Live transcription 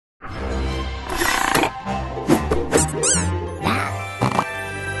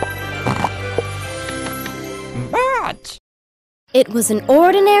It was an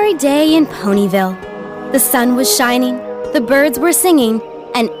ordinary day in Ponyville. The sun was shining, the birds were singing,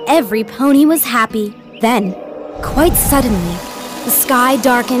 and every pony was happy. Then, quite suddenly, the sky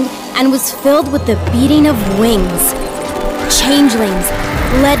darkened and was filled with the beating of wings. Changelings,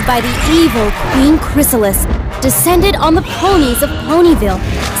 led by the evil Queen Chrysalis, descended on the ponies of Ponyville,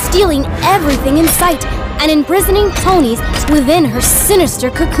 stealing everything in sight and imprisoning ponies within her sinister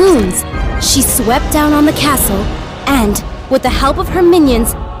cocoons. She swept down on the castle and, with the help of her minions,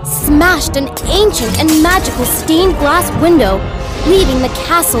 smashed an ancient and magical stained glass window, leaving the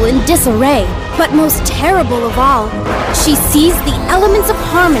castle in disarray. But most terrible of all, she seized the elements of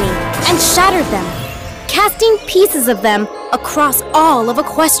harmony and shattered them, casting pieces of them across all of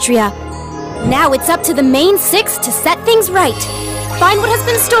Equestria. Now it's up to the main six to set things right. Find what has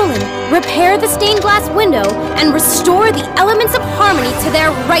been stolen, repair the stained glass window, and restore the elements of harmony to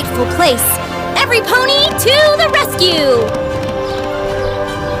their rightful place. Every pony to the rescue!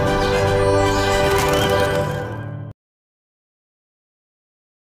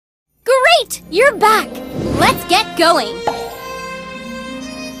 Great! You're back! Let's get going!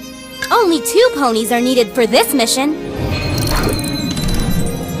 Only 2 ponies are needed for this mission.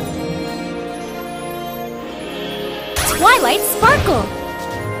 Twilight Sparkle,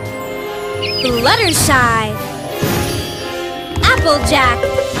 Fluttershy, Applejack,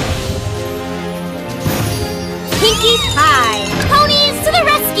 Pinkie Pie. Ponies to the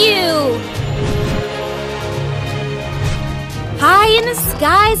rescue! High in the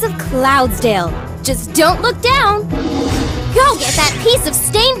skies of Cloudsdale. Just don't look down. Go get that piece of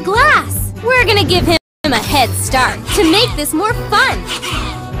stained glass. We're gonna give him a head start to make this more fun.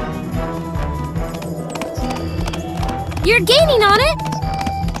 You're gaining on it!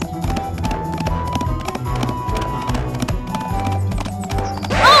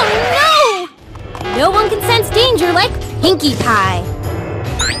 Oh no! No one can sense danger like Pinkie Pie.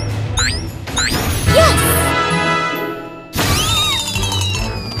 Yes!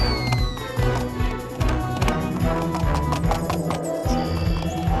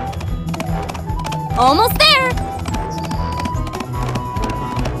 Almost there!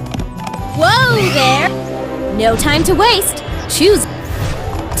 Whoa there! No time to waste. Choose.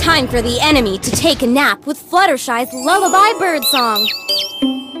 Time for the enemy to take a nap with Fluttershy's lullaby birdsong.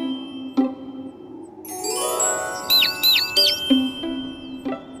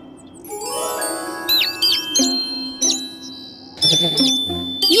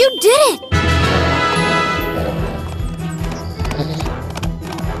 You did it!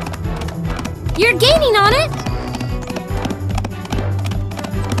 You're gaining on it!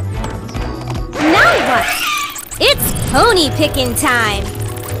 Now what? It's pony picking time!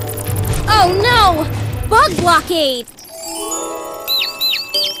 Oh no! Bug blockade!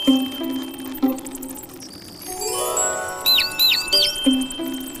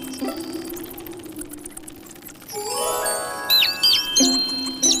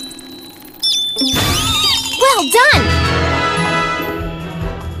 Well done!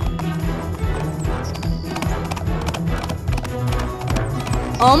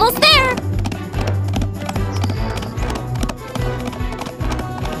 Almost there!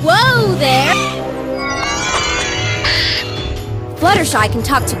 Whoa there! Fluttershy can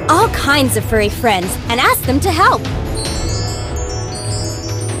talk to all kinds of furry friends and ask them to help.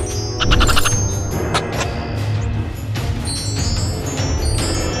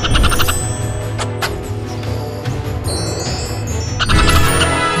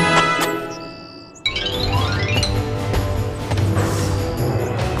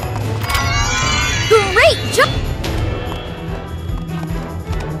 Great job!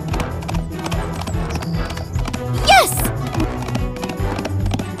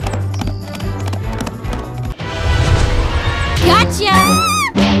 Gotcha!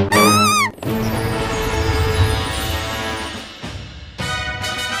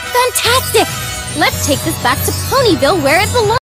 Fantastic! Let's take this back to Ponyville where it belongs.